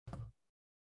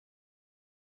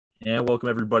And welcome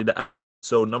everybody to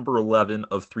episode number 11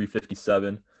 of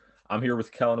 357. I'm here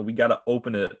with Kellan. We got to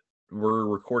open it. We're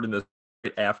recording this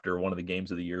right after one of the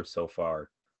games of the year so far.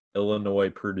 Illinois,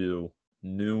 Purdue,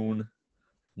 noon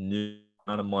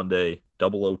on a Monday,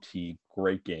 double OT.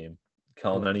 Great game.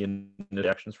 Kellan, any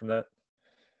reactions from that?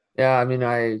 Yeah, I mean,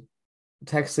 I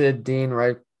texted Dean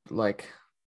right like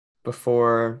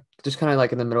before, just kind of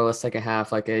like in the middle of the second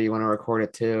half, like, hey, you want to record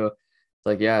it too? It's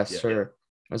like, yeah, Yeah. sure.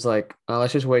 I was like,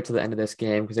 let's just wait till the end of this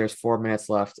game because there's 4 minutes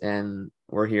left and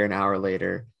we're here an hour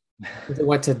later. It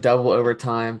went to double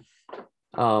overtime.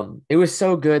 It was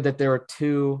so good that there were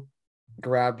two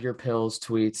grab your pills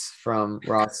tweets from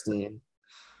Rothstein.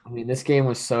 I mean, this game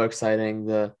was so exciting.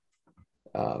 The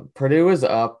Purdue was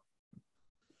up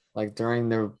like during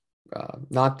the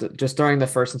just during the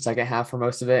first and second half for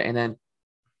most of it, and then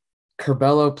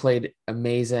Curbelo played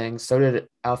amazing. So did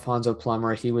Alfonso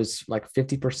Plummer. He was like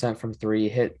 50% from three,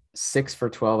 hit 6 for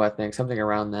 12, I think, something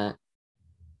around that.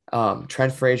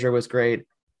 Trent Frazier was great.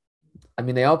 I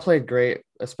mean, they all played great,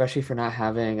 especially for not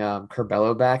having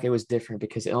Curbelo back. It was different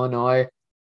because Illinois,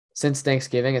 since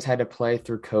Thanksgiving, has had to play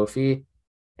through Kofi.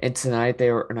 And tonight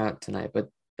they were or not tonight, but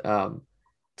um,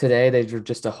 today they were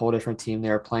just a whole different team. They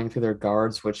were playing through their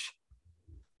guards, which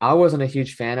I wasn't a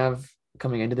huge fan of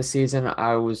coming into the season.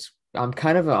 I'm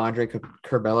kind of an Andre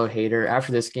Curbelo hater.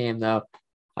 After this game, though,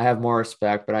 I have more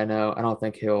respect, but I don't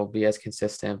think he'll be as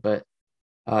consistent. But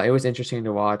it was interesting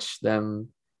to watch them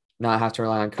not have to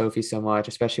rely on Kofi so much,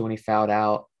 especially when he fouled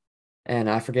out. And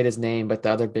I forget his name, but the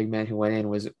other big man who went in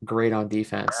was great on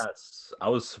defense. Yes. I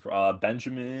was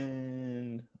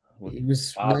Benjamin. He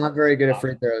was Bos, not very good at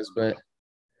free Bosman, throws, but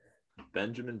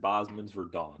Benjamin Bosman's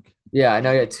Verdonk. yeah, I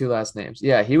know he had two last names.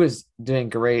 Yeah, he was doing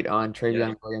great on Yeah.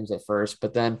 Travion Williams at first,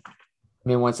 but then I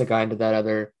mean, once it got into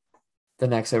the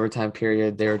next overtime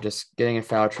period, they were just getting in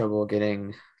foul trouble,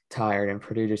 getting tired, and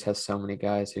Purdue just has so many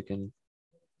guys who can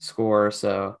score.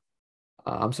 So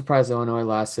I'm surprised Illinois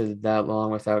lasted that long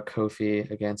without Kofi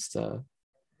against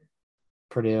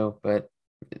Purdue, but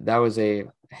that was a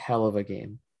hell of a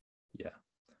game. Yeah.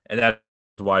 And that's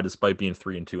why, despite being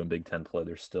 3-2 in Big Ten play,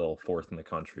 they're still fourth in the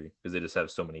country because they just have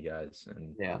so many guys.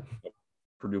 And Yeah.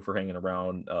 Purdue for hanging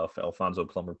around. Alfonso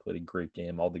Plummer played a great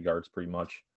game, all the guards pretty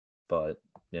much. But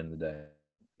at the end of the day,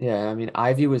 Yeah, I mean,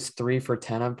 Ivy was 3 for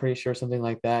 10, I'm pretty sure, something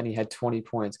like that, and he had 20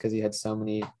 points because he had so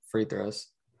many free throws.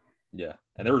 yeah.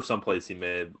 And there were some plays he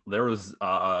made. There was,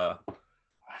 I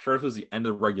forget if it was the end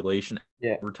of regulation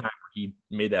Yeah. overtime where he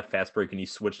made that fast break and he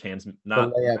switched hands. The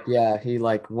Not, layup, yeah, he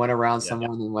like went around yeah,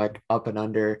 someone and like up and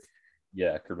under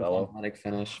yeah, with Curvelo. athletic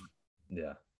finish.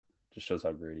 Yeah. Just shows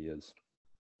how great he is.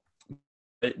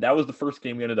 That was the first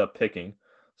game we ended up picking.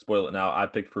 Spoil it now. I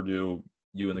picked Purdue.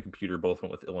 You and the computer both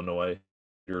went with Illinois.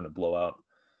 You're in a blowout.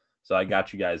 So I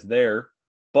got you guys there.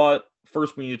 But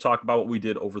first, we need to talk about what we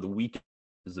did over the weekend.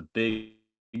 It was a big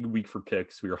week for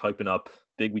picks. We were hyping up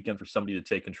big weekend for somebody to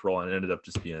take control, and it ended up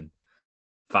just being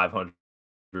 500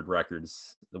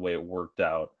 records the way it worked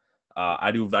out.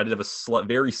 I did have a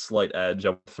very slight edge.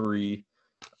 I three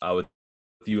with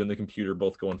you and the computer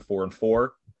both going 4-4.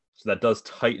 So that does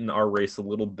tighten our race a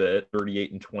little bit,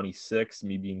 38 and 26,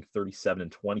 me being 37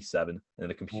 and 27, and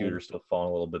the computer And still falling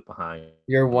a little bit behind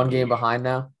you're one game me. behind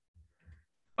now.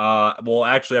 Well,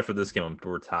 actually, after this game,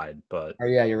 we're tied. But Oh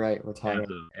yeah, you're right. We're as tied.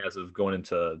 of going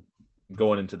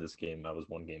into this game, I was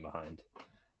one game behind.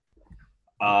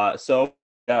 So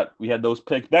yeah, we had those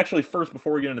picks. But actually, first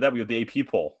before we get into that, we have the AP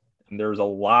poll, and there's a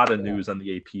lot of Yeah. news on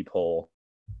the AP poll,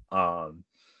 um,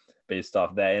 based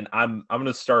off that. And I'm going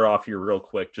to start off here real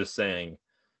quick, just saying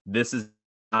this is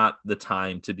not the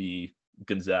time to be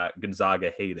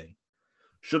Gonzaga hating.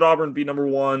 Should Auburn be number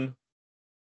one?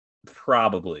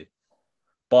 Probably.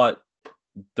 But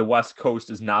the West Coast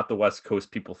is not the West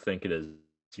Coast people think it is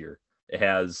here. It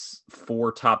has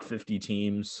four top 50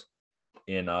 teams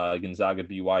in Gonzaga,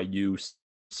 BYU,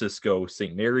 Cisco,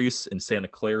 St. Mary's, and Santa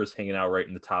Clara is hanging out right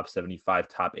in the top 75,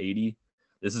 top 80.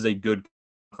 This is a good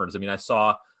conference. I mean, I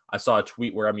saw a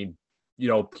tweet where, I mean,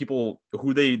 people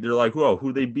they're like, whoa,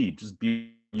 who they beat? Just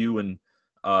BYU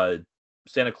and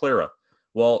Santa Clara.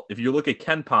 Well, if you look at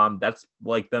Ken Palm, that's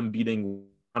like them beating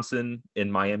Wisconsin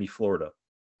and Miami, Florida,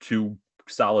 two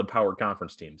solid power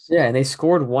conference teams. Yeah, and they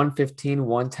scored 115,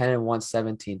 110, and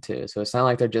 117 too. So it's not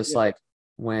like they're just Yeah, like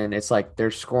when it's like they're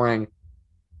scoring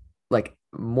like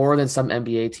more than some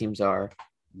NBA teams are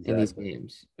in these exactly.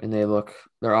 games. And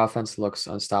their offense looks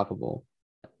unstoppable.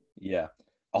 Yeah.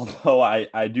 Although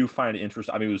I do find it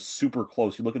interesting. I mean, it was super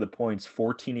close. You look at the points,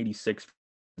 1486 for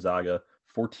Gonzaga,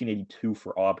 1482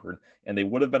 for Auburn, and they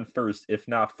would have been first if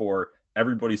not for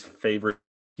everybody's favorite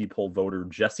poll voter,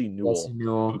 Jesse Yes, Newell, you who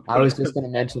know, I put was just going to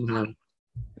mention him.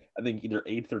 I think either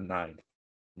 8th or 9th.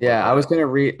 Yeah, But I was gonna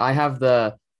read. I have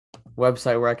the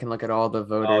website where I can look at all the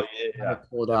voters. I have yeah. it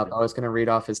pulled up. I was gonna read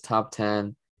off his top 10.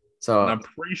 And So I'm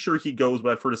pretty sure he goes,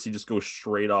 but I've heard he just goes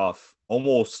straight off,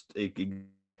 almost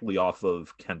exactly off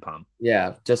of Ken Palm.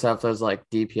 yeah, just off those like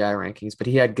DPI rankings. But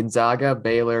he had Gonzaga,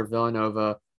 Baylor,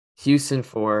 Villanova, Houston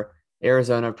 4,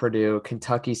 Arizona, Purdue,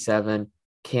 Kentucky 7,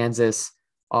 Kansas,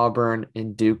 Auburn,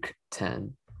 and Duke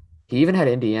 10. He even had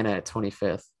Indiana at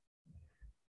 25th.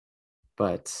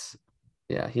 But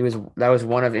yeah, that was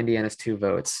one of Indiana's 2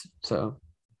 votes. So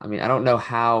I mean, I don't know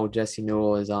how Jesse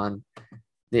Newell is on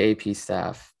the AP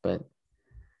staff, but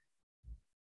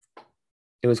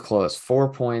it was close.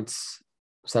 4 points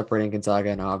separating Gonzaga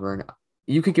and Auburn.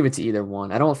 You could give it to either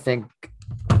one. I don't think,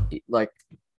 like,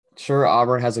 sure,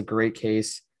 Auburn has a great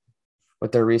case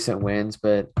with their recent wins,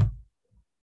 but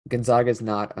Gonzaga is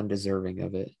not undeserving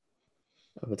of it,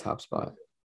 of a top spot.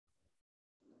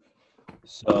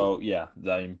 So yeah,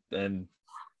 and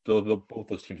both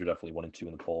those teams are definitely 1 and 2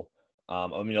 in the poll.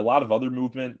 I mean, a lot of other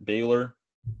movement. Baylor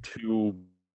to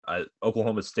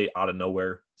Oklahoma State out of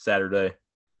nowhere Saturday.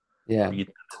 Yeah,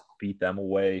 Beat them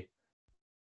away.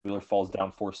 Baylor falls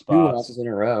down 4 2 spots. losses in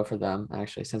a row for them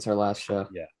actually since our last show.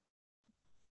 Yeah,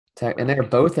 And they're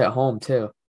both at home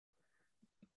too.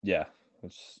 yeah,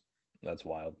 that's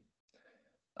wild.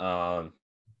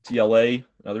 TLA,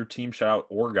 another team, shout out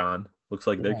Oregon. Looks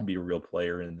like they could be a real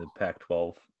player in the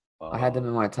Pac-12. I had them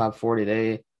in my top 40.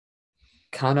 They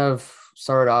kind of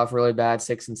started off really bad,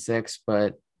 6-6,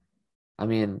 but I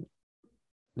mean,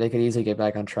 they could easily get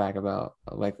back on track about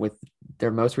like with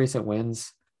their most recent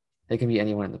wins. They can beat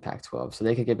anyone in the Pac-12, so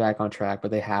they could get back on track,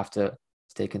 but they have to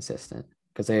stay consistent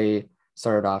because they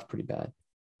started off pretty bad.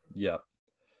 Yeah.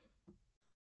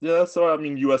 Yeah, so I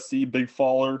mean, USC big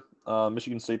faller,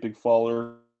 Michigan State big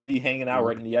faller, hanging out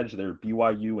right in the edge there.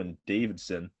 BYU and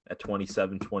Davidson at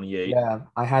 27, 28. Yeah,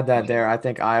 I had that there. I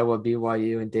think Iowa,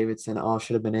 BYU, and Davidson all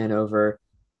should have been in over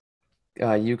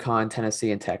UConn,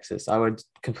 Tennessee, and Texas. I would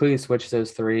completely switch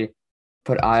those 3,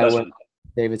 put Iowa,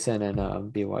 Davidson, and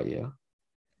BYU.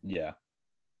 Yeah.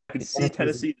 I could see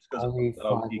Tennessee just because of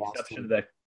the exception of that.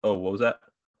 Oh, what was that?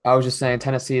 I was just saying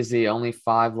Tennessee is the only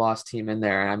 5 loss team in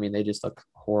there. I mean, they just look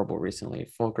horrible recently.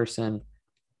 Fulkerson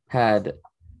had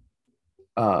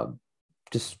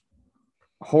just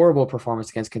horrible performance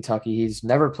against Kentucky. He's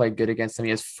never played good against them. He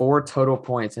has 4 total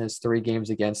points in his 3 games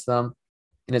against them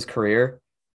in his career.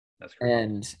 That's great.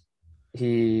 And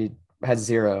he had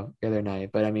 0 the other night.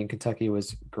 But I mean, Kentucky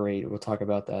was great. We'll talk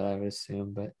about that, I would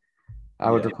assume. But I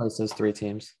would replace those 3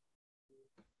 teams.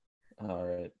 All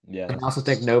right. Yeah. And I also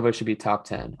think Nova should be top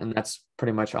 10. And that's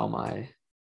pretty much all my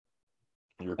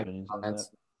your opinions on that.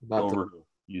 About over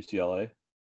UCLA.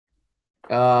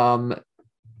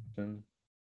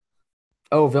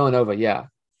 Villanova, yeah.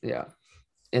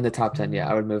 In the top 10, yeah.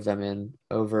 I would move them in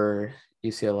over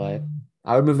UCLA.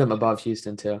 I would move them above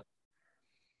Houston too.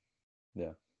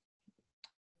 Yeah.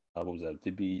 What was that? They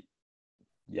beat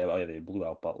they blew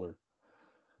out Butler.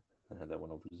 I had that one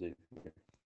over Xavier.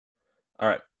 All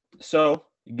right. So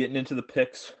getting into the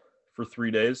picks for 3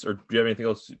 days, or do you have anything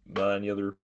else? Any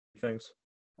other things?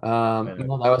 No, that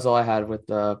was all I had with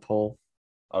the poll.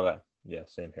 Okay. Yeah,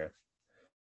 same here.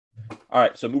 All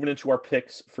right. So moving into our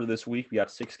picks for this week, we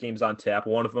got 6 games on tap.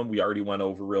 One of them we already went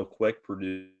over real quick,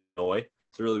 Purdue, Illinois.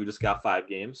 So really, we just got 5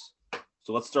 games.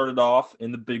 So let's start it off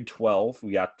in the Big 12.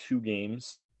 We got 2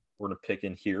 games we're going to pick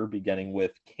in here, beginning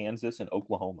with Kansas and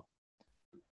Oklahoma.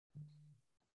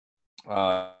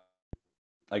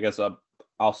 I guess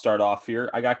I'll start off here.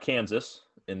 I got Kansas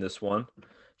in this one.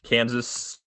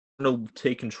 Kansas going to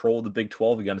take control of the Big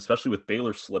 12 again, especially with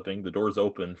Baylor slipping. The door's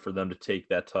open for them to take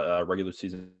that regular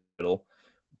season title.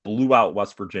 Blew out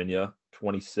West Virginia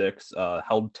 26.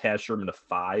 Held Taz Sherman to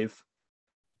 5,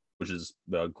 which is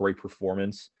a great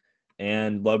performance.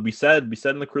 And we said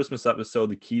in the Christmas episode,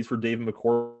 the keys for David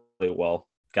McCord played well.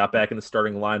 Got back in the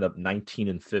starting lineup, 19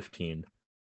 and 15.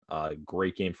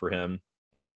 Great game for him.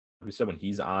 Like we said, when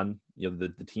he's on,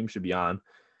 the team should be on.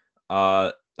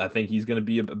 I think he's going to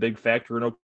be a big factor in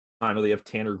Oklahoma. I know they have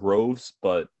Tanner Groves,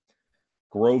 but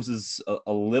Groves is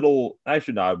a little,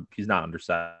 actually no, he's not under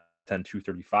 10,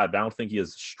 235. But I don't think he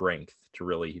has strength to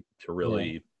really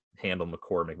handle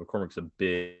McCormick. McCormick's a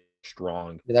big,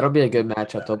 strong. Yeah, that'll be a good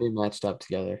matchup. They'll be matched up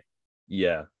together.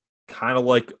 Yeah, kind of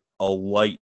like a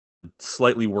light,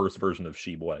 slightly worse version of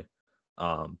Sheboy.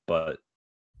 But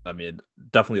I mean,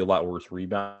 definitely a lot worse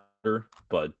rebounder,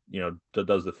 but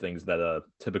does the things that a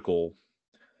typical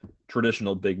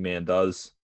traditional big man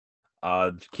does.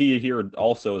 Key here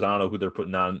also is I don't know who they're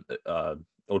putting on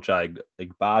Ochai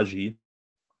Igbaji.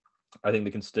 I think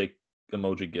they can stick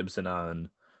Emoji Gibson on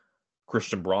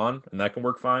Christian Braun, and that can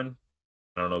work fine.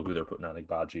 I don't know who they're putting on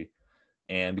Igbaji.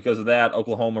 And because of that,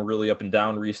 Oklahoma really up and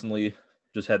down recently.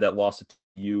 Just had that loss to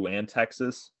TU and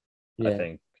Texas. I Yeah.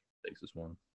 think Texas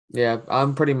won. Yeah,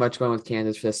 I'm pretty much going with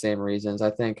Kansas for the same reasons.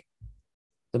 I think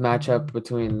the matchup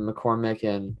between McCormick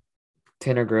and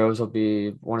Tanner Groves will be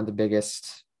one of the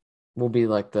biggest, will be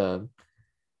like the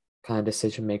kind of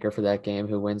decision maker for that game,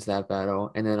 who wins that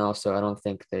battle. And then also, I don't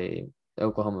think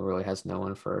Oklahoma really has no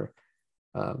one for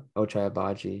Ochai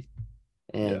Agbaji.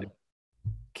 And Yeah.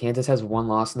 Kansas has one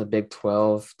loss in the Big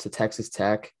 12 to Texas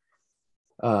Tech.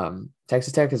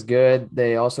 Texas Tech is good.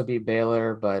 They also beat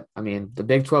Baylor, but I mean, the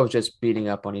Big 12 is just beating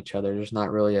up on each other. There's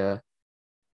not really a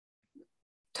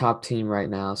top team right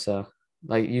now. So,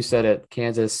 like you said, it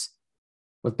Kansas,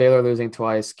 with Baylor losing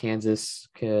twice, Kansas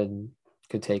could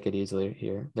take it easily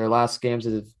here. Their last games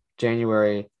of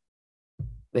January,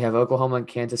 they have Oklahoma and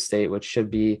Kansas State, which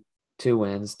should be 2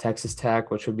 wins. Texas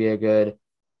Tech, which would be a good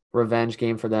revenge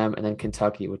game for them, and then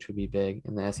Kentucky, which would be big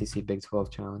in the SEC Big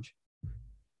 12 Challenge.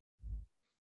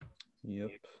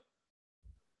 Yep.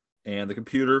 And the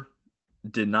computer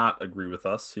did not agree with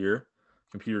us here.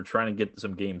 Computer trying to get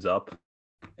some games up,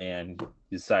 and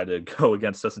decided to go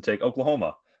against us and take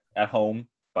Oklahoma at home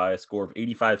by a score of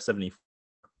 85-74.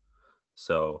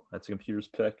 So that's the computer's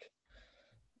pick.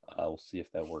 We'll see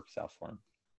if that works out for him.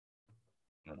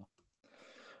 I don't know.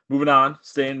 Moving on,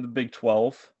 staying in the Big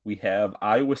 12, we have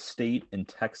Iowa State and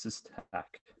Texas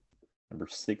Tech. Number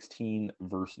 16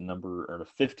 versus number, or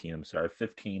 15, I'm sorry,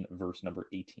 15 versus number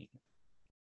 18. You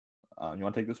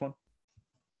want to take this one?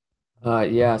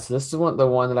 Yeah, so this is the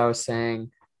one that I was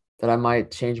saying that I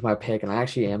might change my pick, and I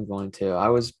actually am going to. I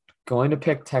was going to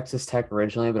pick Texas Tech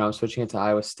originally, but I'm switching it to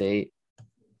Iowa State.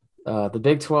 The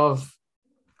Big 12,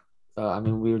 I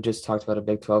mean, we just talked about a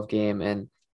Big 12 game, and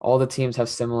all the teams have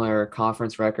similar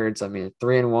conference records. I mean,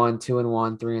 3-1,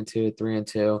 2-1, 3-2,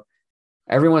 3-2.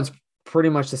 Everyone's pretty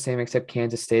much the same except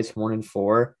Kansas State's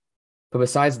 1-4. But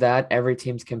besides that, every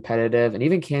team's competitive, and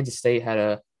even Kansas State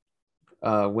had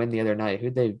a win the other night.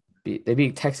 Who'd they beat? They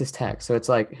beat Texas Tech. So it's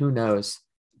like, who knows?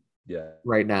 Yeah.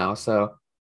 Right now. So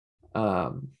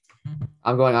I'm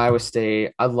going Iowa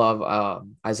State. I love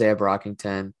Isaiah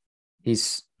Brockington.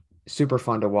 He's super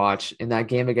fun to watch. In that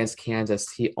game against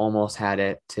Kansas, he almost had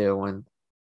it too. When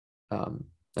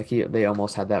they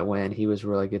almost had that win. He was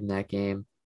really good in that game.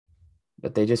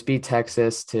 But they just beat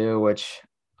Texas too, which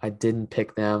I didn't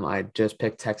pick them. I just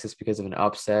picked Texas because of an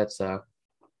upset. So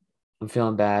I'm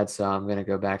feeling bad. So I'm gonna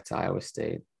go back to Iowa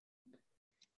State.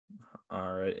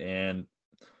 All right, and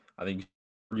I think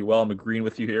pretty well. I'm agreeing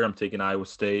with you here. I'm taking Iowa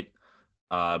State.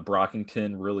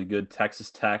 Brockington, really good. Texas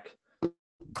Tech,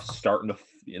 starting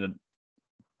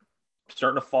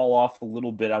to fall off a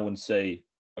little bit. I wouldn't say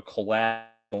a collapse.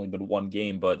 Only been one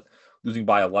game, but losing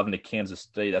by 11 to Kansas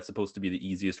State, that's supposed to be the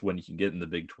easiest win you can get in the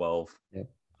Big 12. Yeah.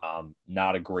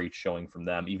 Not a great showing from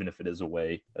them, even if it is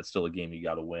away. That's still a game you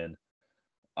got to win.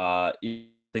 I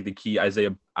think the key,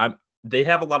 Isaiah, they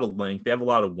have a lot of length. They have a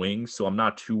lot of wings, so I'm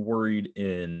not too worried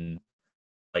in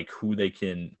who they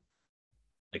can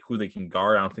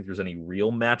guard. I don't think there's any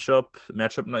real matchup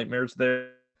nightmares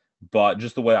there. But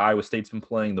just the way Iowa State's been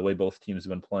playing, the way both teams have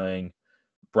been playing,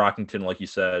 Brockington, like you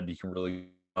said, you can really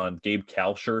Gabe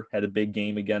Kalsher had a big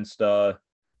game against who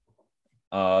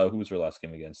was their last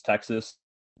game against? Texas.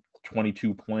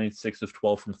 22 points, 6 of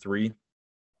 12 from 3.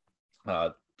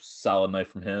 Solid night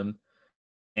from him.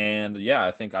 And yeah,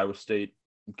 I think Iowa State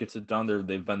gets it done.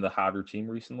 They've been the hotter team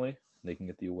recently. They can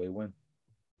get the away win.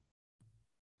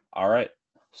 All right.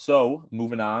 So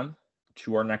moving on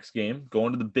to our next game,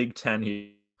 going to the Big Ten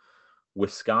here,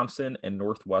 Wisconsin and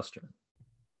Northwestern.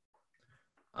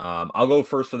 I'll go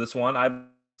first for this one. I'm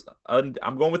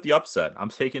going with the upset. I'm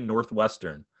taking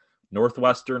Northwestern.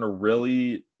 Northwestern are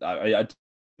really I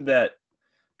that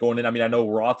going in. I mean, I know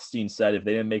Rothstein said if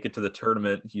they didn't make it to the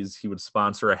tournament, he would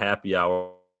sponsor a happy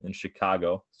hour in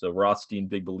Chicago. So Rothstein,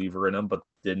 big believer in him, but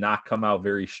did not come out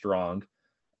very strong.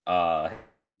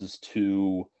 Just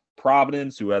to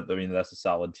Providence, that's a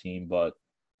solid team, but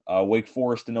Wake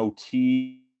Forest in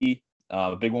OT.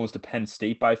 The big one was to Penn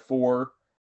State by 4.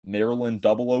 Maryland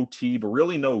double OT, but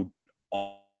really no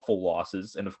awful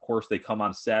losses. And of course, they come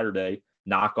on Saturday,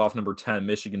 knock off number 10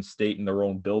 Michigan State in their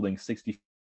own building,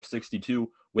 60-62,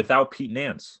 without Pete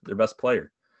Nance, their best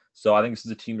player. So I think this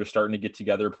is a team they're starting to get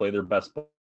together, play their best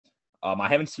ball. I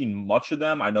haven't seen much of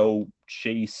them. I know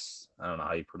Chase, I don't know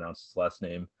how you pronounce his last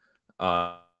name.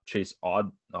 Chase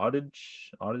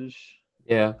Oddage.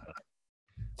 Yeah.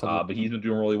 But he's been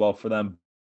doing really well for them.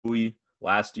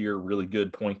 Last year, really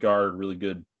good point guard, really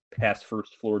good pass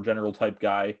first floor general type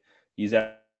guy. He's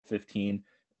at 15.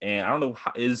 And I don't know,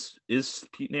 is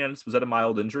Pete Nance, was that a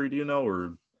mild injury? Do you know,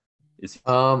 or is he?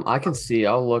 I can see.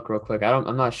 I'll look real quick.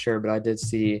 I'm not sure, but I did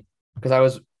see because I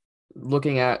was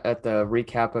looking at the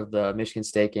recap of the Michigan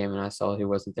State game and I saw he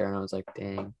wasn't there and I was like,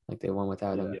 dang, like they won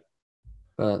without him. Yeah.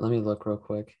 But let me look real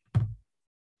quick.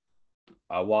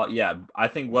 Well, yeah, I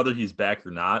think whether he's back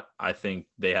or not, I think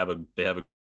they have a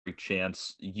great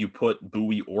chance. You put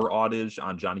Bowie or Audich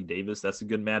on Johnny Davis, that's a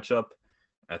good matchup.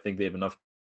 I think they have enough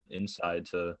inside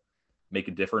to make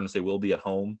a difference. They will be at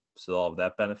home, so they'll have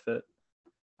that benefit.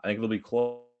 I think it'll be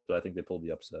close, but I think they pulled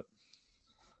the upset.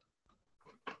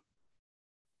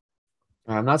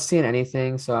 I'm not seeing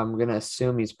anything, so I'm gonna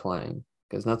assume he's playing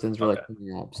because nothing's really Okay.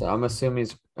 coming up. So I'm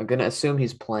gonna assume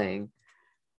he's playing,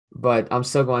 but I'm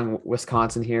still going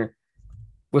Wisconsin here.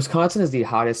 Wisconsin is the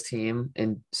hottest team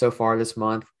in so far this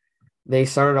month. They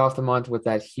started off the month with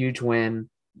that huge win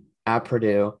at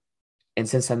Purdue, and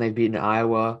since then they've beaten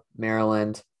Iowa,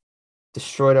 Maryland,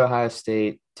 destroyed Ohio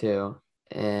State too,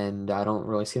 and I don't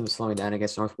really see them slowing down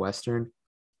against Northwestern.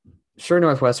 Sure,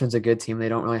 Northwestern's a good team. They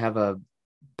don't really have a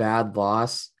bad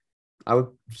loss. I would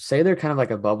say they're kind of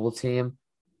like a bubble team,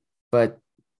 but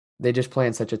they just play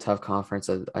in such a tough conference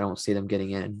that I don't see them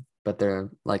getting in. But they're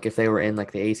like if they were in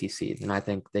like the ACC, then I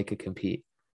think they could compete.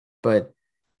 But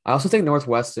I also think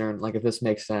Northwestern, like if this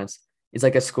makes sense, is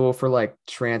like a school for like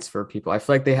transfer people. I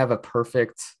feel like they have a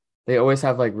perfect. They always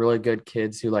have like really good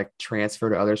kids who like transfer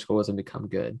to other schools and become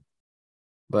good.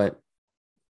 But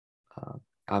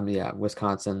yeah,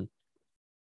 Wisconsin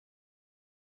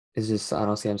is just I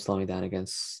don't see them slowing down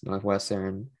against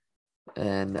Northwestern,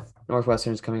 and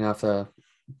Northwestern's coming off a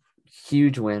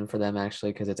huge win for them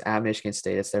actually because it's at Michigan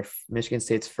State. It's their Michigan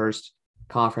State's first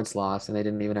conference loss, and they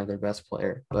didn't even have their best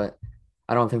player. But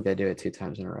I don't think they do it 2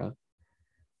 times in a row.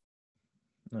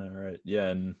 All right. Yeah,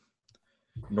 and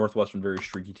Northwestern very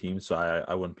streaky team, so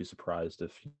I wouldn't be surprised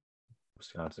if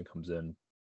Wisconsin comes in,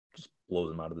 just blows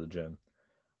them out of the gym.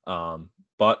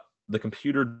 But the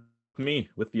computer me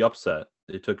with the upset.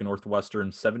 They took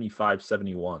Northwestern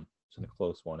 75-71. It's in a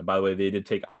close one. And by the way, they did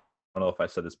take, I don't know if I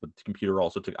said this, but the computer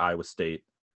also took Iowa State.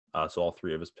 So all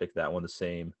three of us picked that one the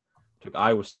same. Took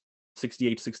Iowa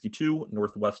 68-62,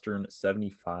 Northwestern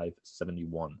 75-71.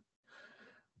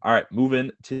 All right,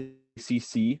 moving to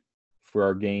ACC for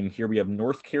our game. Here we have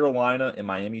North Carolina and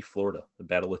Miami, Florida. The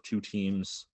battle of two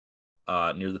teams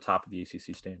near the top of the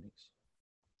ACC standings.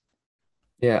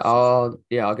 I'll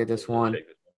get this one.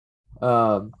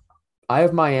 I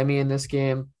have Miami in this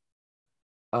game.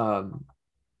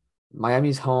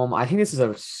 Miami's home. I think this is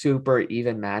a super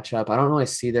even matchup. I don't really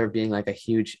see there being like a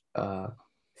huge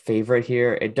favorite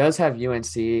here. It does have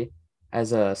UNC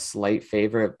as a slight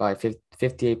favorite by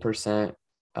 58%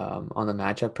 on the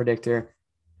matchup predictor,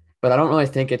 but I don't really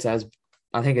think it's as.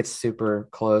 I think it's super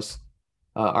close.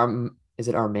 Is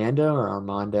it Armando or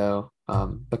Armando?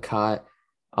 Bacot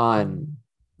on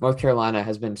North Carolina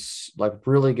has been like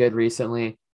really good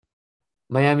recently.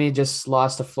 Miami just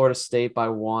lost to Florida State by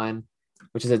 1,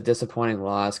 which is a disappointing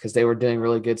loss because they were doing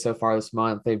really good so far this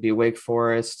month. They beat Wake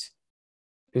Forest,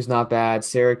 who's not bad,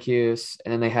 Syracuse,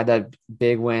 and then they had that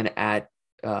big win at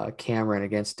Cameron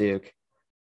against Duke.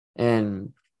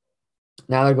 And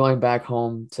now they're going back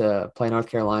home to play North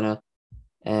Carolina.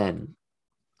 And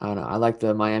I don't know. I like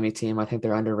the Miami team. I think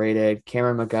they're underrated.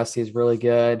 Cameron McGusty is really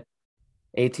good,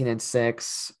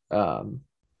 18-6. I don't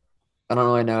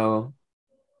really know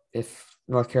if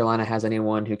North Carolina has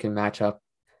anyone who can match up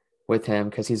with him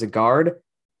because he's a guard,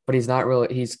 but he's not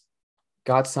really. He's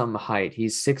got some height.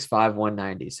 He's 6'5",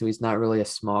 190, so he's not really a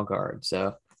small guard.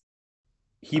 So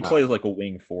he plays like a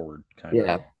wing forward kind of.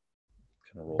 Yeah,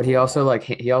 Role. but he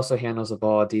also handles the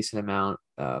ball a decent amount.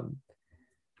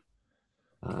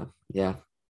 Yeah,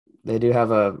 they do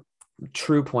have a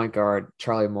true point guard,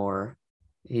 Charlie Moore.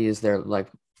 He is their like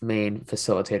main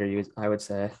facilitator. I would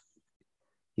say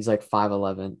he's like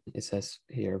 5'11". It says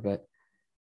here, but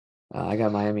I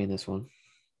got Miami in this one.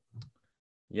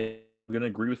 Yeah, I'm gonna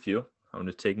agree with you. I'm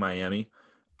gonna take Miami.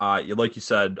 Like you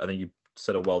said, I think you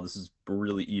said it well. This is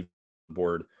really even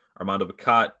board. Armando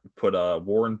Bacot put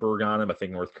Warrenburg on him. I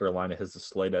think North Carolina has a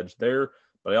slight edge there,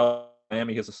 but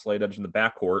Miami has a slight edge in the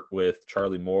backcourt with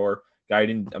Charlie Moore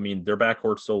guiding. I mean, their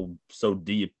backcourt's so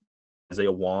deep.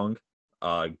 Isaiah Wong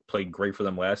played great for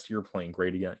them last year, playing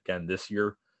great again this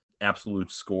year.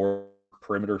 Absolute score,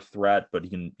 perimeter threat, but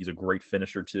he's a great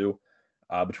finisher too.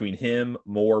 Between him,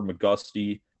 Moore,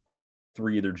 McGusty,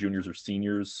 3 either juniors or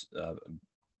seniors.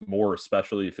 Moore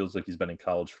especially, it feels like he's been in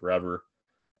college forever.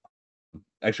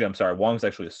 Actually, I'm sorry, Wong's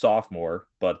actually a sophomore,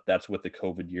 but that's with the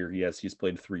COVID year. He's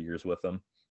played 3 years with them.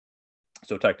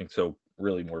 So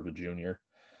really more of a junior.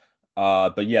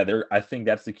 But yeah, I think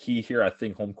that's the key here. I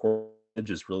think home court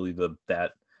is really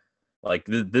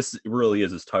this really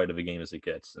is as tight of a game as it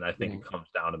gets, and I think it comes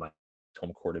down to my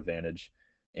home court advantage.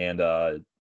 And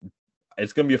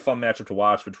it's going to be a fun matchup to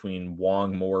watch between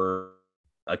Wong Moore,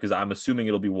 because I'm assuming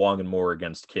it'll be Wong and Moore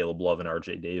against Caleb Love and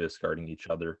RJ Davis guarding each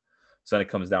other. So then it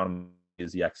comes down to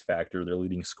is the X factor, their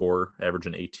leading scorer,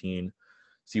 averaging 18.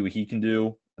 See what he can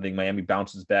do. I think Miami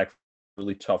bounces back.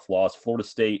 Really tough loss. Florida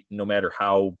State, no matter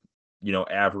how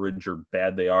average or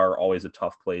bad they are, always a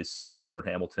tough place for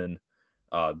Hamilton.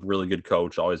 Really good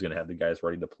coach, always going to have the guys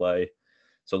ready to play.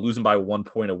 So losing by 1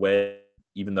 point away,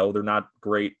 even though they're not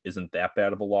great, isn't that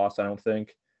bad of a loss, I don't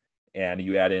think. And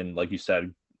you add in, like you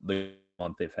said, the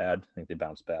month they've had, I think they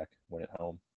bounced back, win at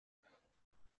home.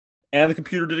 And the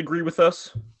computer did agree with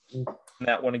us on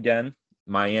that one again.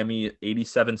 Miami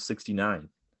 87-69.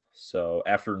 So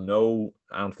after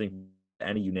I don't think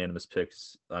any unanimous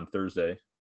picks on Thursday,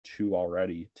 2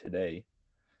 already today.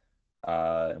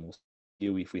 And we'll see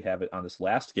if we have it on this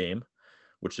last game,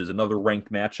 which is another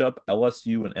ranked matchup,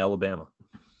 LSU and Alabama.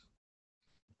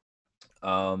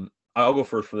 I'll go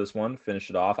first for this one, finish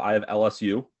it off. I have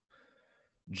LSU,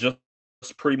 just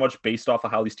pretty much based off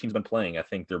of how these teams have been playing. I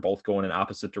think they're both going in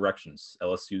opposite directions.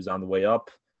 LSU's on the way up.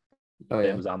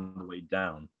 Alabama's on the way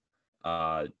down.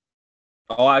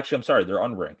 Actually, I'm sorry. They're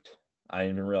unranked. I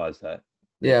didn't even realize that.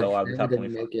 They fell out of the top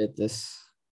 25. Make it this.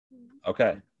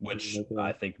 Okay, which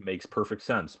I think makes perfect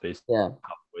sense based on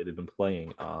the way they've been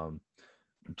playing.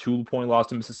 2-point loss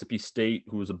to Mississippi State,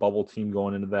 who was a bubble team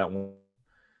going into that one.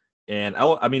 And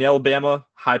Alabama,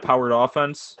 high-powered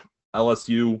offense.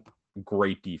 LSU,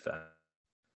 great defense.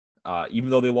 Even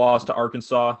though they lost to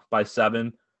Arkansas by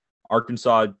 7,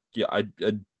 Arkansas, a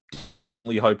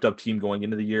hyped up team going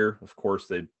into the year. Of course,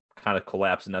 they kind of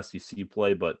collapsed in SEC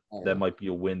play, but that might be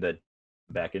a win that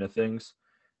back into things.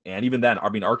 And even then,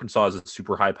 Arkansas is a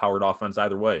super high-powered offense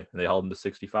either way. They held them to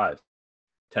 65.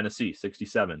 Tennessee,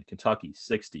 67. Kentucky,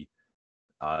 60.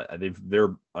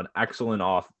 They're an excellent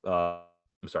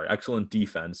excellent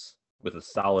defense with a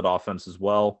solid offense as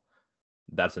well.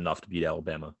 That's enough to beat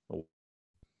Alabama.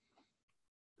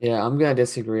 Yeah, I'm gonna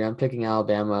disagree. I'm picking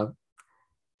Alabama.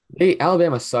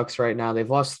 Alabama sucks right now. They've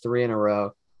lost 3 in a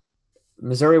row.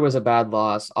 Missouri was a bad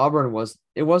loss.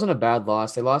 It wasn't a bad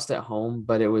loss. They lost at home,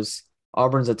 but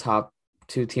Auburn's a top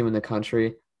 2 team in the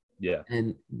country. Yeah.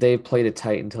 And they played it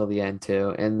tight until the end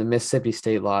too. And the Mississippi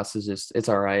State loss is it's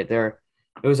all right.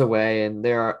 It was away, and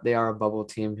they are a bubble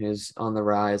team who's on the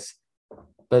rise.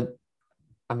 But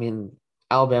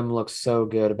Alabama looked so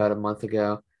good about a month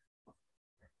ago.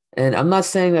 And I'm not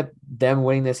saying that them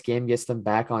winning this game gets them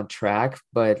back on track,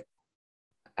 but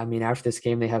after this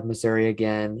game, they have Missouri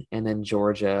again, and then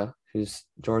Georgia's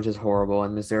horrible,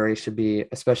 and Missouri should be,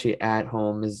 especially at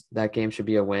home, that game should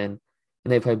be a win,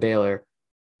 and they play Baylor.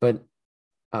 But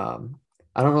I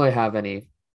don't really have any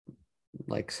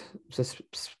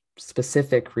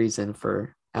specific reason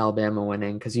for Alabama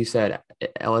winning, because you said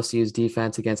LSU's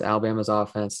defense against Alabama's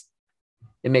offense.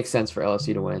 It makes sense for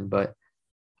LSU to win, but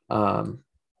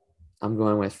I'm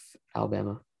going with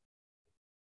Alabama.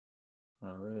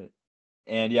 All right.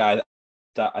 And yeah,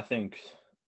 I think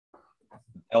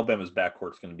Alabama's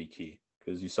backcourt is going to be key,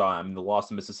 because you saw the loss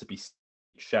to Mississippi,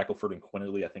 Shackelford and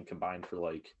Quinterly, I think combined for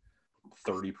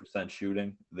 30%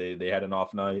 shooting. They had an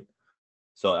off night.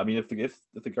 So if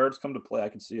the guards come to play, I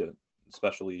can see it,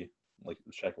 especially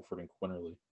Shackelford and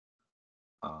Quinterly.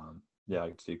 I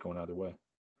can see it going either way.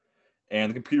 And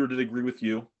the computer did agree with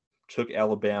you. Took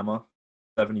Alabama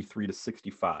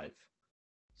 73-65.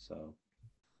 So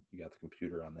you got the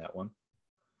computer on that one.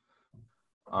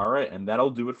 All right, and that'll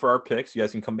do it for our picks. You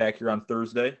guys can come back here on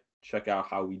Thursday, check out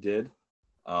how we did.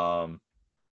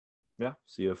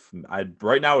 See if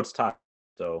right now it's tied,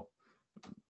 so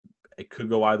it could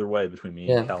go either way between me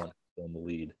and Kellan in the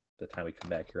lead by the time we come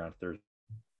back here on Thursday.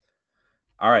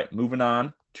 All right, moving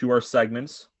on to our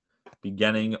segments,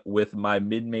 beginning with my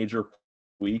mid-major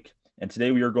week. And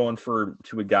today we are going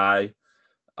to a guy.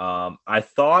 I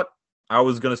thought I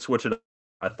was going to switch it up.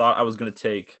 I thought I was going to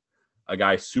take a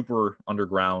guy super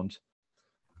underground.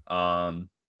 I'm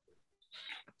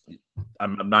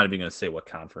not even going to say what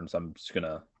conference. I'm just going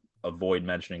to avoid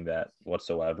mentioning that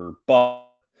whatsoever. But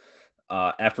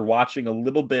after watching a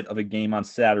little bit of a game on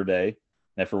Saturday,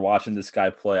 and after watching this guy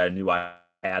play, I knew I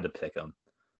had to pick him.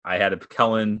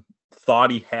 Kellan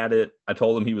thought he had it. I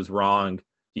told him he was wrong.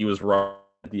 He was wrong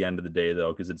at the end of the day,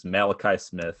 though, because it's Malachi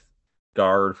Smith,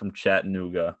 guard from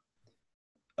Chattanooga.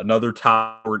 Another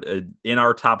top in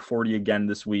our top 40 again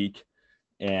this week.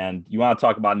 And you want to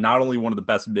talk about not only one of the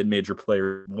best mid-major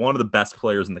players, one of the best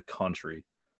players in the country.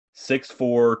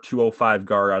 6'4", 205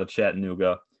 guard out of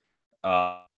Chattanooga.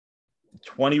 Uh,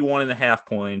 21 and a half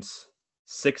points,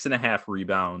 6.5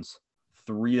 rebounds,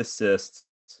 3 assists,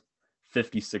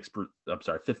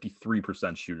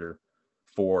 53% shooter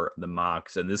for the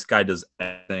Mocs. And this guy does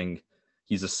everything.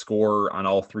 He's a scorer on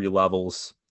all 3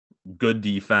 levels, good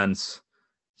defense.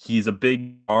 He's a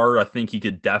big guard. I think he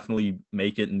could definitely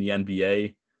make it in the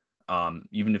NBA.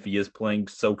 Even if he is playing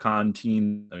SoCon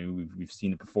team. I mean, we've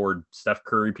seen it before. Steph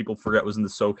Curry, people forget, was in the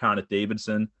SoCon at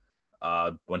Davidson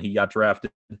when he got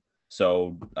drafted.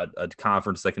 So a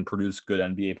conference that can produce good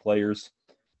NBA players.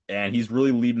 And he's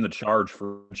really leading the charge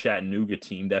for a Chattanooga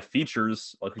team that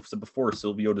features, like we've said before,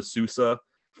 Silvio De Sousa,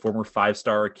 former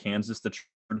 5-star at Kansas,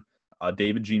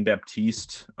 David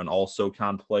Jean-Baptiste, an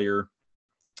all-SoCon player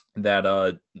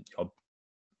that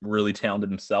really talented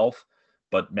himself.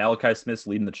 But Malachi Smith's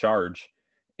leading the charge.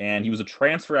 And he was a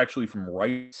transfer actually from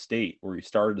Wright State, where he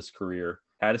started his career,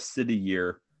 had a city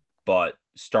year, but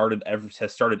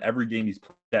has started every game he's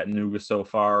played at Chattanooga so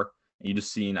far. And you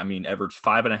just seen, averaged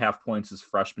 5.5 points his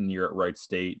freshman year at Wright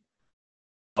State,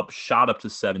 shot up to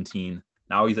 17.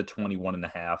 Now he's at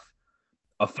 21.5.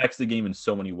 Affects the game in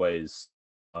so many ways.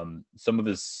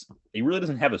 He really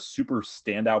doesn't have a super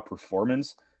standout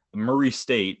performance. Murray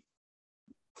State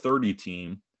 30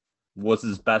 team was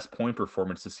his best point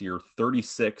performance this year.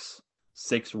 36,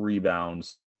 6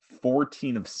 rebounds,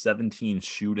 14 of 17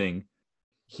 shooting.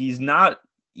 He's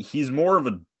more of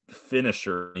a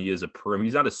finisher. He's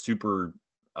not a super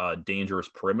dangerous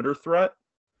perimeter threat.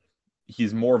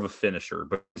 He's more of a finisher,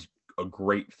 but he's a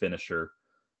great finisher.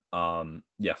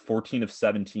 14 of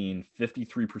 17,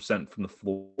 53% from the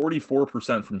floor,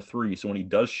 44% from 3. So when he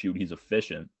does shoot, he's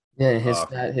efficient. Yeah,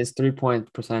 his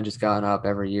 3-point percentage has gone up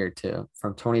every year too,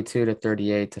 from 22 to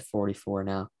 38 to 44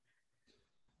 now.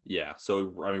 Yeah, so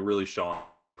really showing,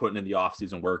 putting in the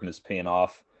offseason work and is paying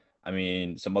off.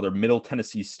 Some other Middle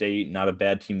Tennessee State, not a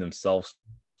bad team themselves.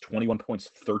 21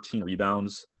 points, 13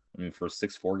 rebounds. For a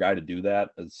 6'4" guy to do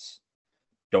that,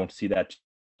 don't see that.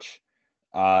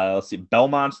 Let's see,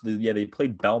 Belmont. They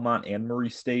played Belmont and Murray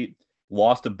State.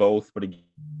 Lost to both, but again,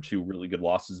 2 really good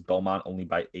losses. Belmont only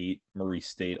by 8, Murray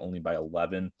State only by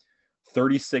 11.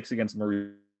 36 against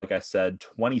Murray, like I said,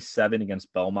 27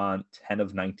 against Belmont, 10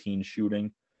 of 19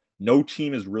 shooting. No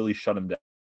team has really shut him down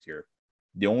this year.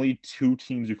 The only 2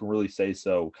 teams you can really say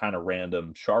so, kind of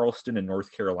random, Charleston and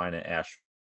North Carolina Asheville.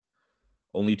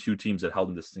 Only 2 teams that held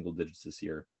him to single digits this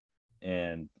year,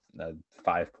 and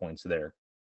 5 points there.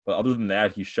 But other than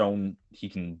that, he's shown he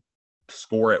can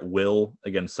score at will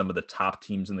against some of the top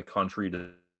teams in the country, to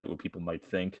what people might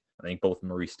think. I think both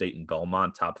Murray State and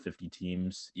Belmont, top 50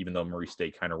 teams, even though Murray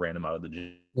State kind of ran him out of the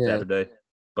gym Saturday.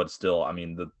 But still,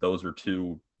 those are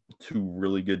two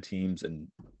really good teams, and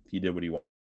he did what he wanted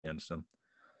against them.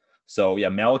 So, yeah,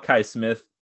 Malachi Smith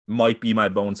might be my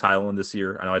Bones Highland this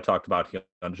year. I know I talked about him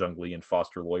on Jung Lee and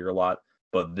Foster Lawyer a lot,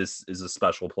 but this is a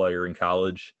special player in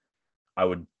college. I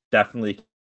would definitely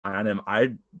on him.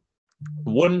 I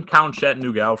wouldn't count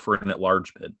Chattanooga out for an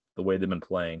at-large bid, the way they've been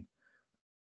playing.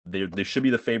 They should be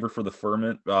the favorite for the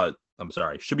Furman.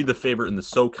 Should be the favorite in the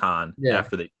SoCon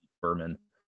after they beat Furman.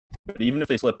 But even if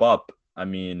they slip up,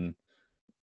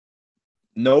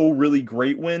 no really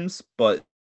great wins, but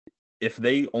if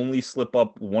they only slip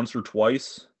up once or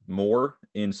twice more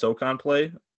in SoCon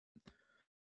play,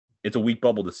 it's a weak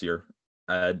bubble this year.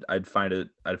 I'd find it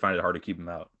hard to keep them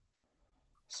out.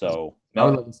 So I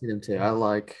would love to see them too.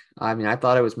 I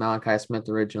thought it was Malachi Smith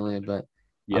originally, but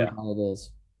I'm glad it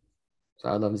is. So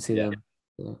I'd love to see them.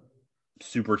 Yeah.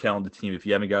 Super talented team. If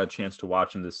you haven't got a chance to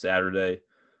watch them this Saturday,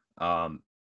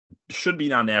 should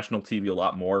be on national TV a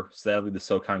lot more. Sadly, the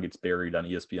SoCon gets buried on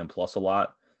ESPN Plus a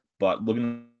lot. But looking at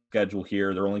the schedule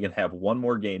here, they're only going to have one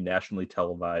more game nationally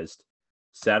televised.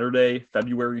 Saturday,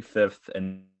 February 5th,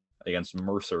 and against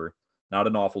Mercer. Not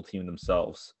an awful team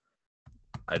themselves.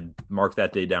 I'd mark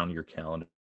that day down in your calendar.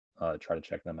 Try to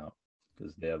check them out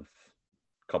because they have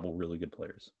a couple really good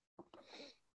players.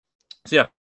 So yeah,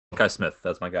 Kai Smith,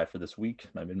 that's my guy for this week,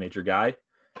 my mid-major guy.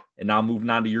 And now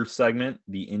moving on to your segment,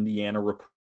 the Indiana report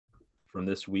from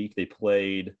this week. They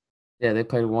played. Yeah, they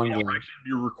played one game.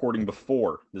 You're recording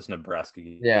before this Nebraska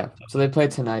game. Yeah, so they play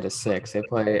tonight at 6. They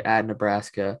play at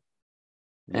Nebraska.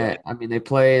 Yeah. And they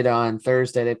played on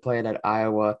Thursday. They played at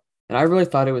Iowa. And I really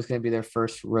thought it was going to be their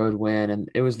first road win. And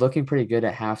it was looking pretty good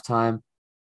at halftime.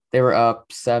 They were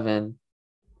up 7.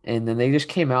 And then they just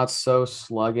came out so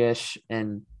sluggish.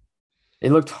 And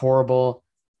it looked horrible.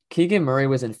 Keegan Murray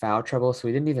was in foul trouble, so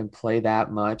he didn't even play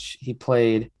that much. He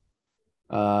played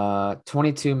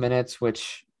 22 minutes,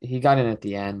 which he got in at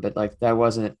the end. But, that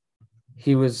wasn't –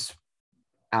 he was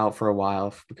out for a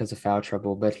while because of foul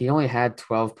trouble. But he only had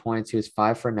 12 points. He was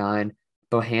 5 for 9.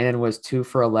 Bohannon was 2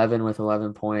 for 11 with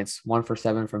 11 points, 1 for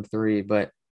 7 from three.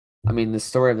 But I mean, the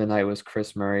story of the night was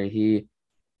Chris Murray. He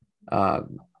uh,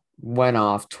 went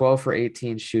off 12 for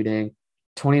 18 shooting,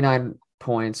 29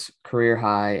 points career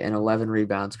high, and 11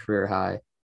 rebounds career high.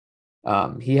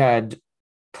 He had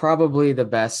probably the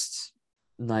best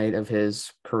night of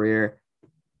his career.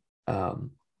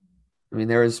 Um, I mean,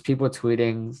 there was people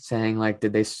tweeting saying like,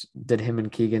 did him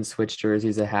and Keegan switch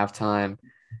jerseys at halftime?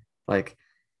 Like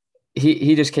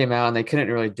he just came out and they couldn't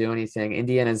really do anything.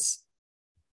 Indiana's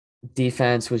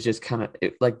defense was just kind of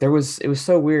like it was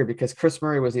so weird because Chris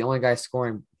Murray was the only guy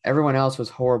scoring. Everyone else was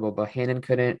horrible, but Hannon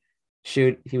couldn't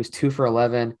shoot. He was 2 for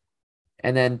 11.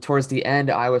 And then towards the end,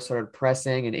 Iowa started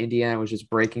pressing and Indiana was just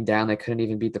breaking down. They couldn't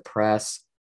even beat the press.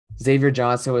 Xavier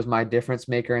Johnson was my difference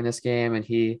maker in this game, and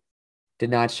he did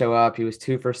not show up. He was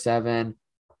 2 for 7.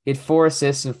 He had 4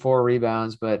 assists and 4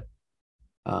 rebounds, but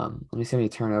let me see how many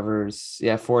turnovers.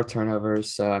 Yeah, 4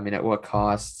 turnovers. So, I mean, at what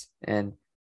cost? And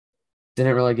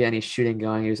didn't really get any shooting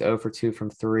going. He was 0 for 2 from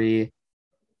 3.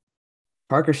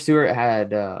 Parker Stewart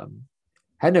had an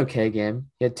okay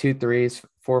game. He had 2 threes,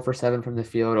 4 for 7 from the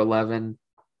field, 11,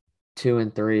 2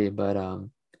 and 3, but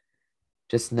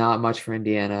just not much for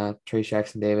Indiana. Trace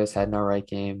Jackson Davis had an all right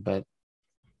game, but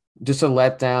just a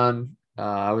letdown.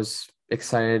 I was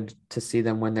excited to see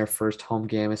them win their first home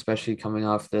game, especially coming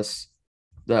off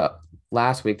the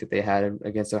last week that they had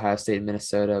against Ohio State and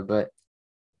Minnesota. But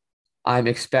I'm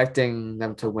expecting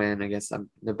them to win against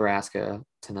Nebraska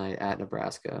tonight at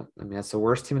Nebraska. I mean, that's the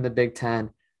worst team in the Big Ten.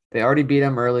 They already beat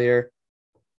them earlier,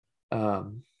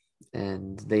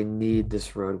 and they need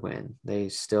this road win. They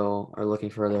still are looking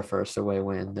for their first away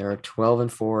win. They're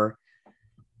 12-4,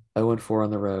 0-4 on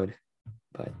the road.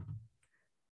 But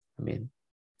I mean,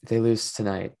 if they lose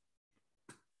tonight,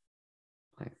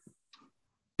 like,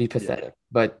 be pathetic. Yeah.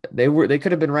 But they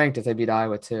could have been ranked if they beat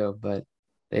Iowa too. But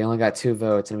they only got 2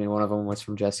 votes. I mean, one of them was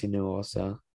from Jesse Newell,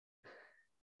 so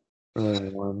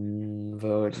one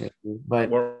vote, maybe. But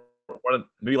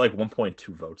maybe like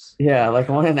 1.2 votes. Yeah, like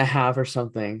 1.5 or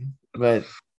something. But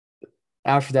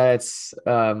after that, it's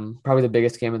probably the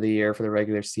biggest game of the year for the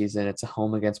regular season. It's a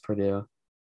home against Purdue,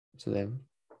 so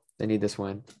they need this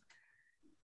win.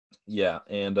 Yeah,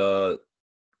 and we're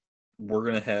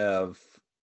gonna have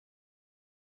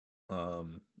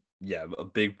a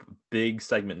big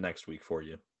segment next week for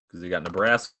you because you got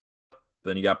Nebraska,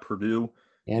 then you got Purdue,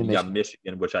 and you got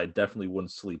Michigan, which I definitely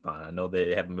wouldn't sleep on. I know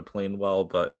they haven't been playing well,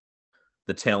 but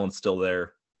the talent's still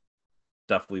there.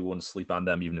 Definitely wouldn't sleep on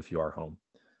them even if you are home.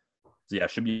 So yeah,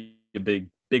 should be a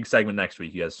big segment next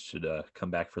week. You guys should come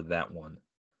back for that one.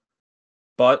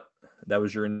 But that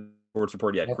was your sports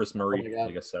report. Yeah, Chris Murray.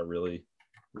 I guess that really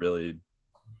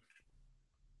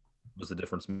was the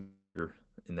difference maker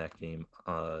in that game.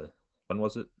 When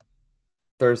was it?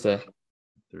 Thursday.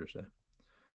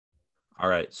 All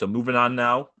right, so moving on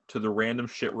now to the random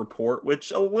shit report,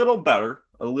 which a little better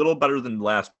than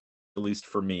last, at least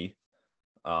for me.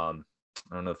 I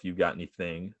don't know if you got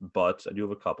anything, but I do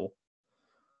have a couple.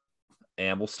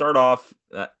 And we'll start off.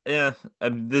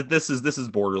 This is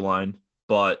borderline,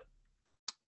 but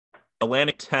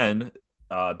Atlantic 10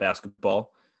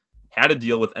 basketball had a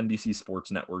deal with NBC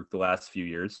Sports Network the last few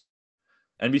years.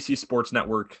 NBC Sports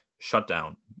Network shut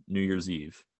down New Year's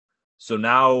Eve, so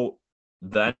now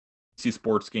the NBC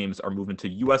Sports games are moving to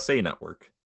USA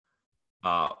Network,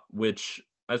 which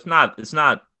it's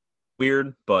not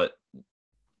weird, but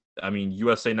I mean,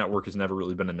 USA Network has never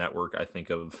really been a network I think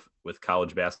of with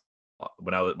college basketball.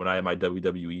 When I had my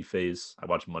WWE phase, I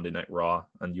watched Monday Night Raw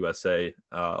on USA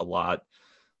a lot.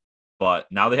 But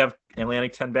now they have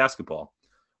Atlantic 10 basketball,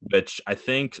 which I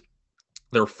think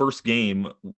their first game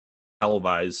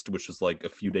televised, which was like a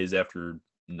few days after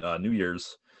New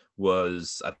Year's,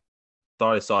 was, I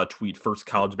thought I saw a tweet, first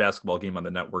college basketball game on the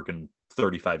network in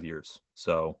 35 years.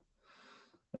 So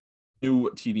new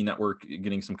TV network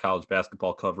getting some college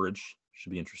basketball coverage.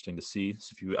 Should be interesting to see.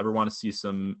 So if you ever want to see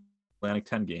some Atlantic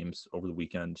 10 games over the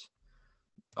weekend,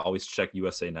 always check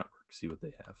USA Network, see what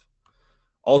they have.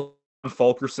 Also,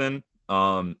 Fulkerson,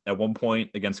 at one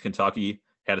point against Kentucky,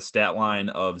 had a stat line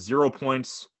of 0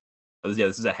 points. Yeah,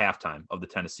 this is a halftime of the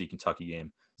Tennessee-Kentucky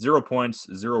game. 0 points,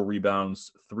 0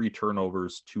 rebounds, 3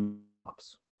 turnovers, 2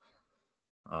 stops.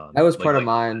 That was part of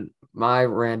mine. My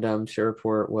random shit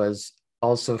report was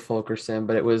also Fulkerson,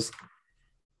 but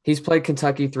he's played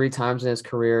Kentucky 3 times in his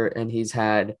career, and he's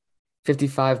had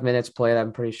 55 minutes played,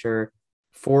 I'm pretty sure,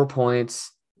 4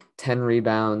 points, 10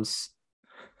 rebounds.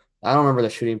 I don't remember the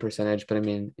shooting percentage, but I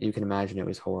mean, you can imagine it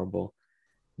was horrible.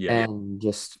 Yeah. And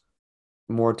just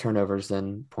more turnovers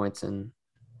than points and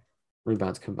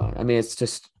rebounds combined. I mean, it's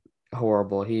just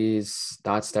horrible. He's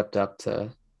not stepped up to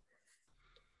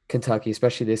Kentucky,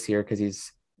 especially this year, because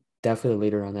he's definitely the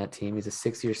leader on that team. He's a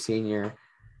 6-year senior,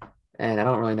 and I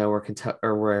don't really know where Kentucky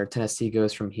or where Tennessee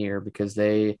goes from here because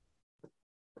they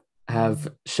have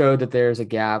showed that there's a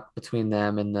gap between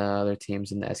them and the other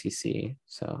teams in the SEC.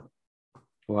 So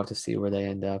we'll have to see where they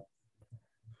end up.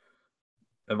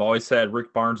 I've always said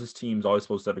Rick Barnes' team's always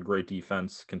supposed to have a great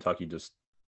defense. Kentucky just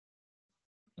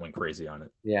went crazy on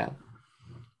it. Yeah.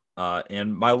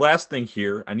 And my last thing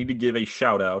here, I need to give a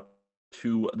shout out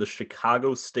to the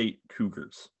Chicago State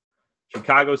Cougars.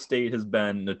 Chicago State has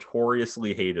been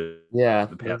notoriously hated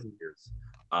the past years.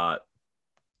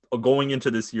 Going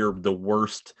into this year, the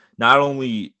worst, not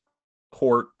only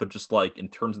court, but just like in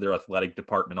terms of their athletic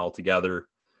department altogether,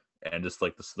 and just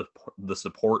like the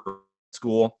support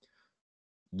school.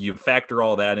 You factor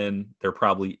all that in, they're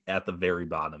probably at the very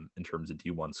bottom in terms of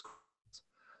D1 schools.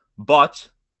 But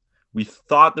we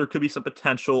thought there could be some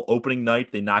potential. Opening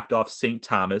night, they knocked off St.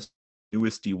 Thomas,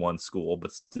 newest D1 school,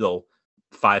 but still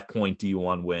 5-point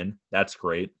D1 win. That's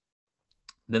great.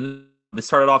 Then they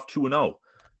started off 2-0.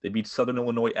 They beat Southern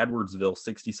Illinois Edwardsville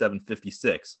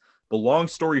 67-56. But long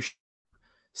story short,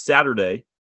 Saturday,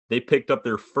 they picked up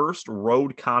their first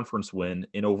road conference win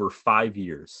in over 5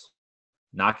 years,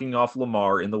 knocking off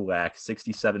Lamar in the WAC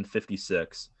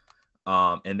 67-56.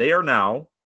 And they are now, let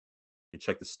me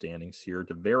check the standings here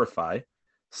to verify,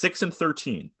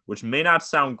 6-13, which may not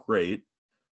sound great.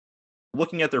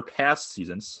 Looking at their past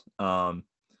seasons, let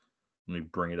me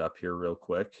bring it up here real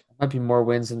quick. Might be more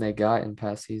wins than they got in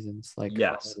past seasons.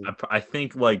 Yes, I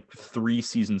think like 3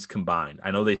 seasons combined.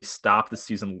 I know they stopped the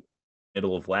season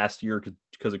middle of last year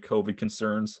because of COVID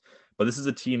concerns, but this is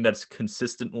a team that's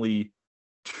consistently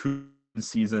 2-win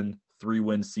season,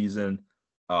 3-win season,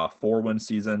 4-win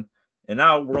season, and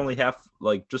now we're only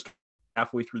just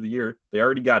halfway through the year. They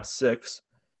already got 6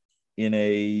 in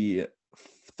a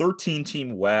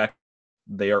 13-team WAC.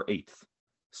 They are 8th.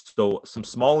 So some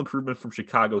small improvement from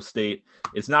Chicago State.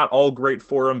 It's not all great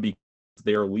for them because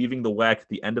they are leaving the WAC at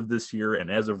the end of this year, and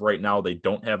as of right now, they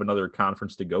don't have another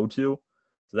conference to go to.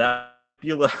 So that be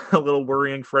a little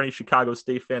worrying for any Chicago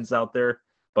State fans out there.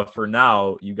 But for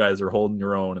now, you guys are holding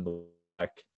your own in the WAC,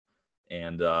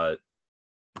 and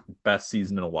best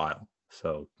season in a while.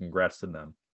 So congrats to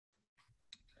them.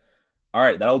 All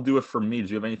right, that'll do it for me. Do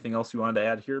you have anything else you wanted to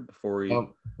add here before we?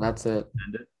 That's it.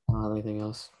 End it? I don't have anything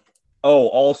else. Oh,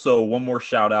 also one more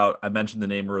shout out. I mentioned the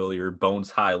name earlier. Bones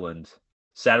Highland.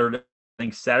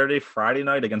 Friday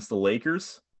night against the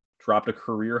Lakers, dropped a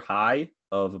career high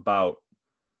of about.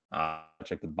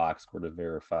 Check the box score to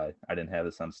verify. I didn't have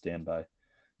this on standby.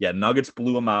 Yeah, Nuggets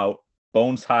blew them out.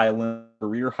 Bones Highland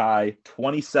career high,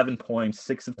 27 points,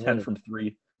 6 of 10 from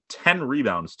 3, 10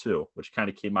 rebounds too, which kind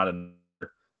of came out of.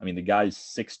 I mean, the guy's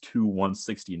 6'2",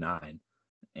 169,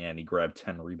 and he grabbed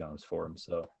 10 rebounds for him.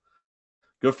 So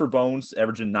good for Bones,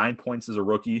 averaging 9 points as a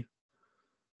rookie.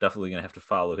 Definitely going to have to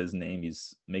follow his name.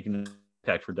 He's making an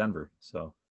impact for Denver.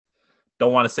 So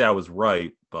don't want to say I was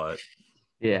right, but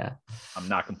yeah, I'm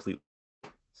not completely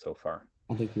so far.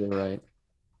 I think you're right.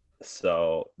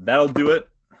 So that'll do it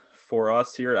for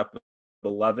us here at episode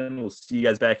 11. We'll see you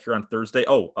guys back here on Thursday.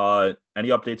 Any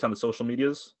updates on the social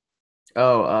medias?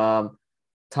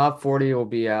 Top 40 will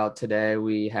be out today.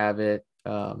 We have it,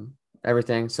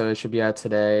 everything. So it should be out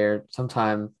today or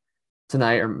sometime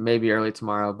tonight or maybe early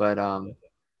tomorrow. But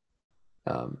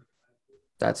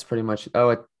that's pretty much.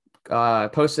 I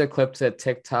posted a clip to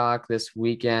TikTok this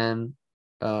weekend.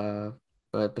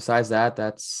 But besides that,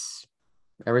 that's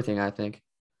everything, I think.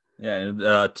 Yeah, and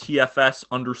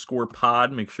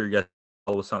TFS_pod. Make sure you guys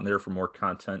follow us on there for more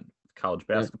content, college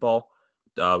basketball.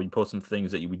 Yeah. We post some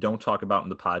things that we don't talk about in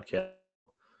the podcast.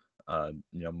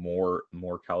 More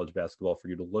college basketball for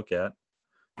you to look at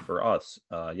for us.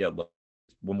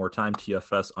 One more time,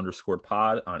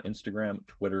 TFS_pod on Instagram,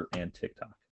 Twitter, and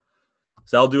TikTok.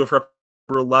 So that'll do it for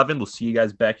episode 11. We'll see you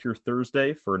guys back here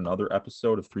Thursday for another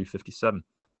episode of 357.